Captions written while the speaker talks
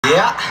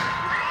Yeah.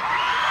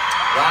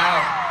 Wow.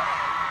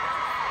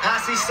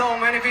 I see so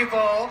many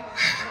people.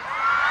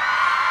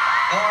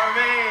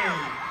 Army.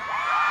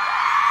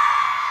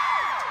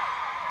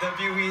 The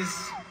view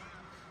is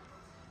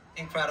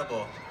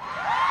incredible.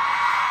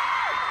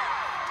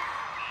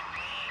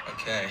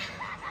 Okay.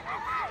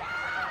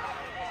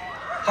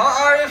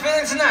 How are you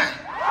feeling tonight?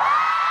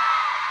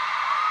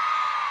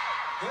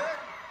 Good?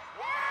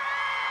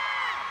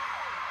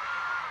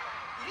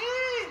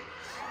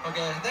 Yeah.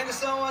 Okay, thank you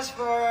so much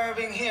for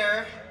being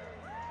here.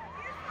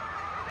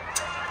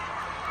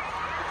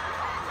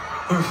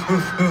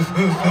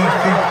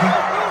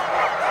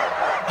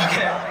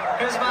 Okay,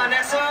 here's my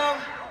next song.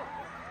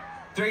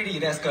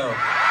 3D, let's go. 1,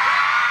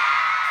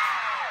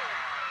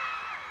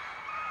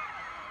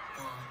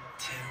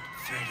 2,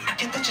 3D. I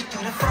can touch you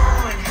through the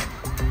phone,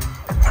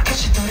 or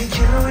catch you through the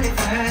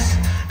universe,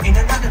 in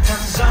another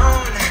time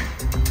zone.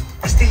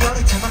 That's the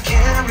only time I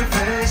can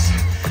reverse.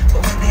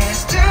 But when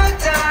there's 2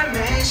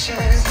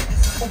 dimensions,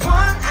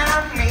 one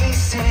I'm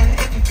missing.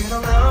 If you feel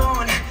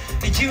alone,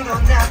 you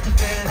don't have to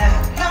feel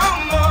that no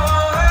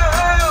more.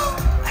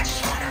 I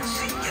just wanna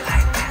see you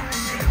like that,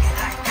 see you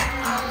like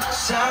that.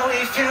 So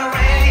if you're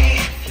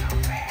ready,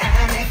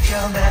 and if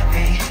you'll let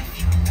me,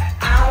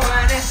 I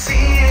wanna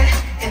see it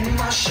in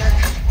motion,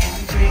 in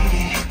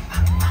 3D.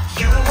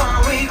 You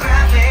won't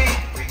regret me.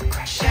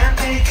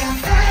 Champagne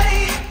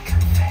confetti.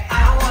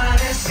 I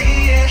wanna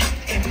see it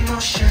in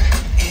motion,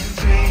 in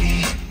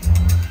 3D.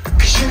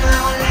 'Cause you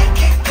know I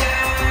like it,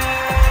 girl.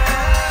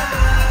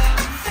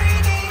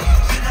 3D.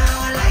 You know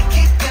I like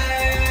it, girl.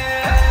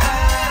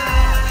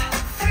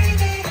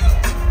 3D.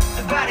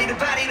 The body, the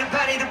body, the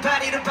body, the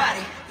body, the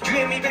body. You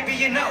hear me, baby,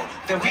 you know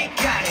that we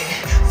got it.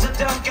 So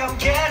don't go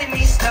getting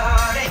me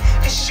started,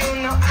 'cause you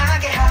know I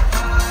get hot.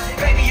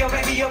 Baby, oh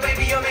baby, oh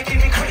baby, you're making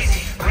me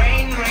crazy.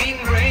 Rain, rain,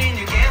 rain,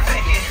 you can't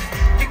fake it.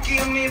 You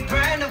give me a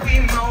brand new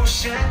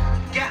emotion,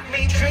 got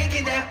me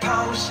drinking that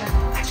potion.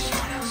 I just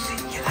wanna see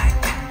you like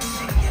that,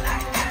 see you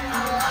like that.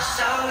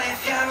 So if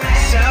you're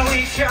ready, so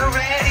if you're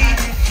ready,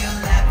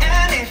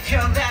 and if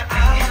you're that, I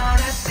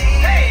wanna see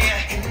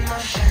it in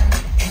motion,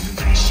 in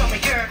 3D. Show me,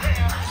 girl.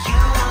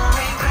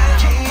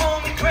 You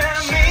won't regret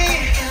me.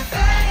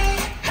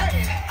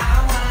 Hey, I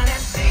wanna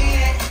see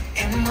it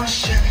in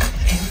motion,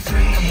 in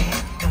 3D.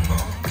 Come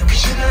on, come on.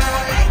 'Cause you know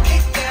I like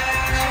it, girl.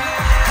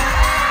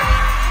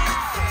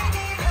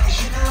 'Cause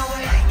you know I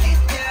like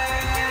it,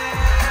 girl.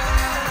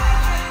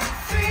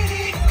 3D.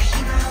 'Cause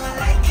you know I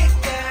like it,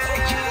 girl.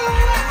 You know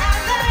I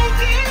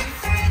like it.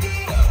 3D.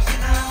 You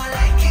know I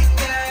like it,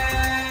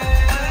 girl.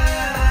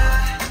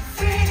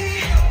 3D.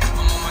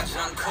 I'm on my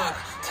JUNGKOOK,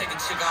 take a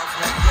chick off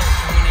like this.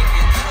 When they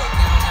get took,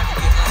 they don't ever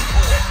get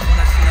unhooked. When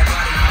I see that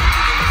body, I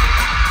think it was a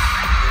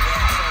the way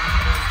I told my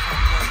boys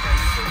come work, I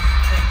used to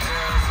take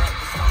girls up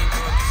to Stony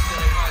Brook and steal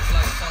their hearts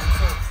like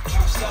JUNGKOOK.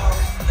 True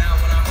story. Now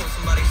when I hold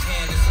somebody's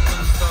hand, it's a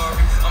new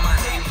story. All my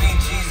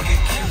ABGs get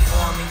cute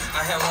for me.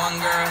 I had 1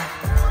 girl,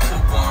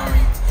 too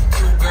boring.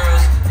 2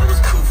 girls, it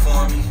was cool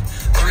for me.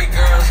 3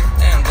 girls,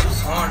 damn, it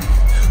was horny.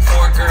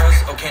 4 girls,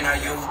 okay, now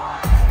you.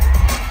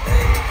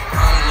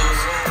 I'm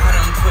loose. I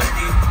done put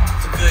these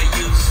to good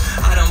use.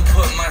 I done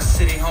put my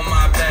city on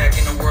my back,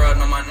 and the world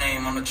know my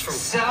name on the truth.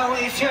 So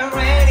if you're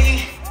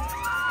ready,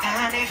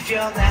 and if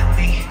you'll let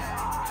me,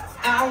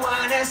 I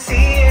wanna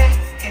see it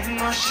in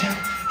motion,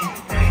 in